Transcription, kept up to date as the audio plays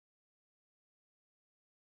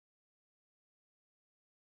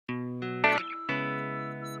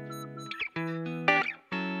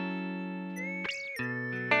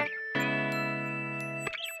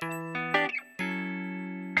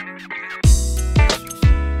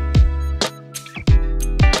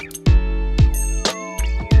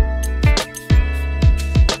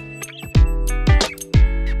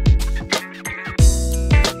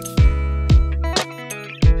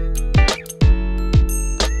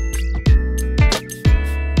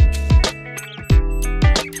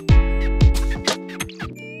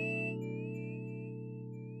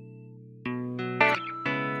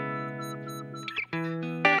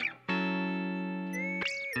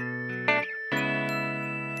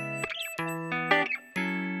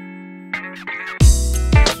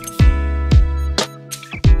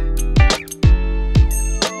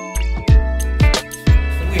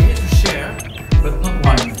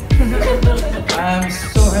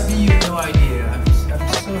idea. I'm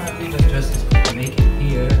so happy that Justice could make it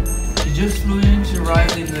here. She just flew in, she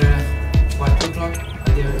arrived in the 2 o'clock at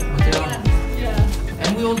the hotel. Yeah.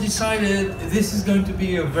 And we all decided this is going to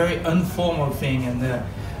be a very informal thing, and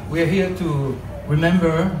we're here to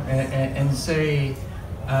remember and say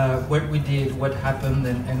what we did, what happened,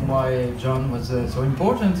 and why John was so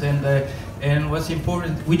important. And what's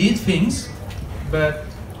important, we did things, but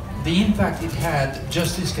the impact it had,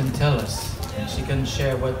 Justice can tell us. She can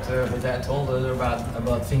share what Dad told her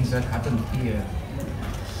about things that happened here.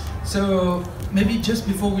 So maybe just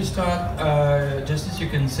before we start, Justice, you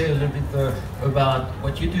can say a little bit about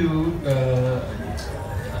what you do.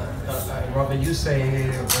 Rather, you say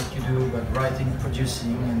what you do about writing,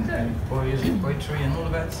 producing, and poetry and all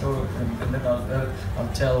of that. So, and then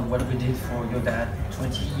I'll tell what we did for your dad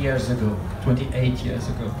 20 years ago, 28 years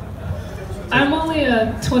ago. I'm only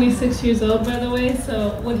 26 years old, by the way,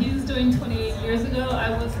 so what he was doing 28 years ago, I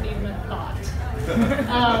wasn't even a thought.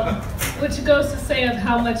 Which goes to say of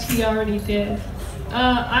how much he already did.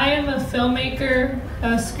 I am a filmmaker,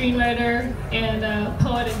 a screenwriter, and a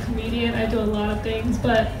poet and comedian. I do a lot of things,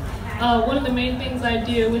 but one of the main things I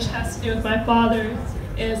do, which has to do with my father,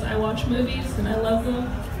 is I watch movies, and I love them,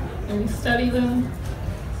 and we study them.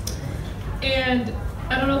 And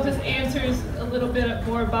I don't know if this answers a little bit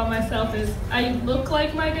more about myself. Is I look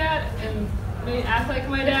like my dad and maybe act like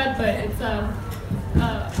my dad, but it's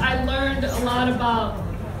I learned a lot about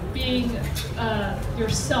being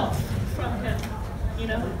yourself from him, you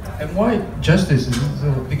know. And why Justice? Is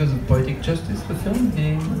it because of Poetic Justice, the film?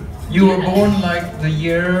 You were born like the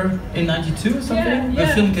year in '92 or something. Yeah,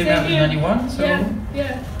 the film came out in '91. So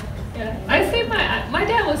yeah. I say my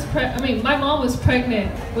dad was my mom was pregnant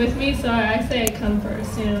with me, so I say I come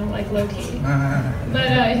first, you know, like low key.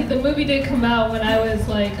 But the movie did come out when I was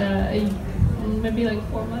like maybe like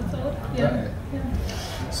 4 months old. Yeah. Right.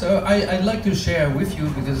 Yeah. So I'd like to share with you,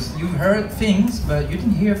 because you've heard things, but you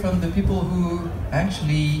didn't hear from the people who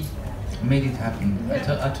actually made it happen.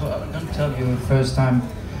 Yeah. I'm going to tell you the first time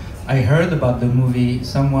I heard about the movie,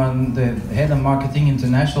 someone, the head of marketing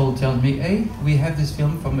international, tells me, hey, we have this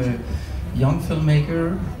film from a young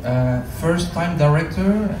filmmaker, first-time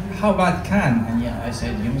director, how about Cannes? And yeah, I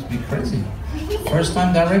said, you must be crazy.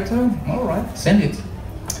 First-time director? All right, send it.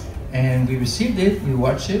 And we received it, we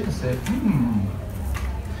watched it, I said,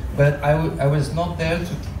 But I was not there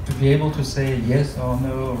to be able to say yes or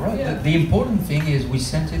no, right? Yeah. The important thing is we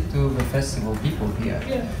sent it to the festival people here,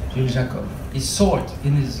 Gilles Jacob. He saw it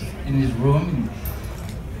in his room,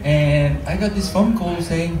 and I got this phone call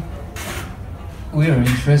saying, we are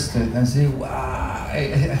interested. And I say, wow,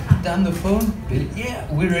 I put down the phone, yeah,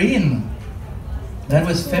 we're in. That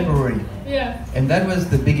was February. Yeah. And that was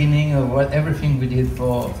the beginning of everything we did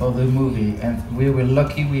for the movie. And we were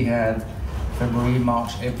lucky we had February,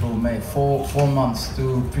 March, April, May, four months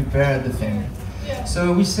to prepare the thing. Yeah.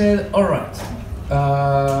 So we said, all right,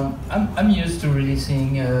 I'm used to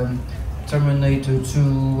releasing Terminator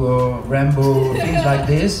 2 or Rambo, things like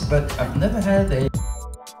this, but I've never had a